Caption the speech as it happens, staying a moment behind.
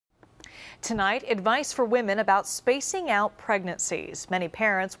Tonight, advice for women about spacing out pregnancies. Many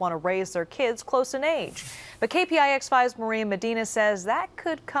parents want to raise their kids close in age. But KPIX5's Maria Medina says that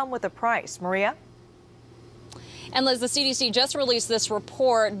could come with a price. Maria? And Liz, the CDC just released this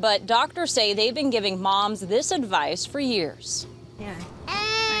report, but doctors say they've been giving moms this advice for years. Yeah.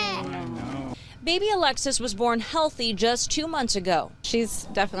 Baby Alexis was born healthy just 2 months ago. She's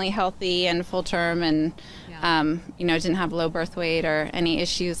definitely healthy and full term and, didn't have low birth weight or any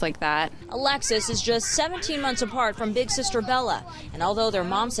issues like that. Alexis is just 17 months apart from big sister Bella. And although their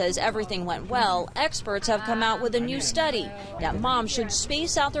mom says everything went well, experts have come out with a new study that moms should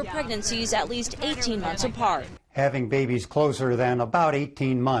space out their pregnancies at least 18 months apart. Having babies closer than about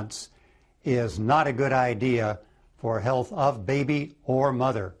 18 months is not a good idea for health of baby or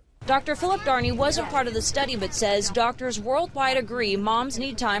mother. Dr. Philip Darney wasn't part of the study, but says doctors worldwide agree moms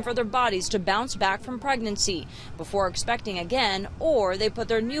need time for their bodies to bounce back from pregnancy before expecting again, or they put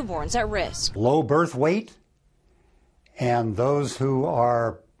their newborns at risk. Low birth weight and those who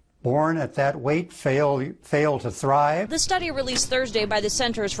are born at that weight fail to thrive. The study released Thursday by the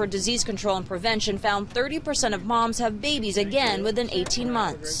Centers for Disease Control and Prevention found 30% of moms have babies again within 18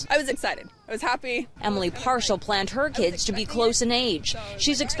 months. I was excited. I was happy. Emily Parshall planned her kids to be close in age.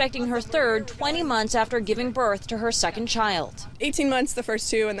 She's expecting her third 20 months after giving birth to her second child. 18 months the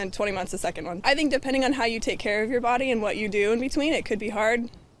first two and then 20 months the second one. I think depending on how you take care of your body and what you do in between, it could be hard.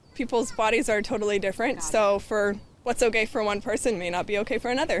 People's bodies are totally different, so for what's okay for one person may not be okay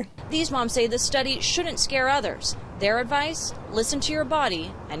for another. These moms say the study shouldn't scare others. Their advice, listen to your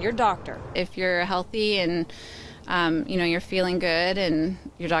body and your doctor. If you're healthy and you're feeling good and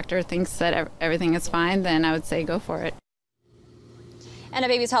your doctor thinks that everything is fine, then I would say go for it. And a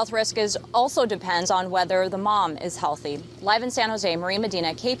baby's health risk also depends on whether the mom is healthy. Live in San Jose, Maria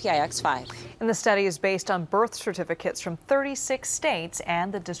Medina, KPIX5. And the study is based on birth certificates from 36 states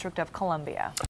and the District of Columbia.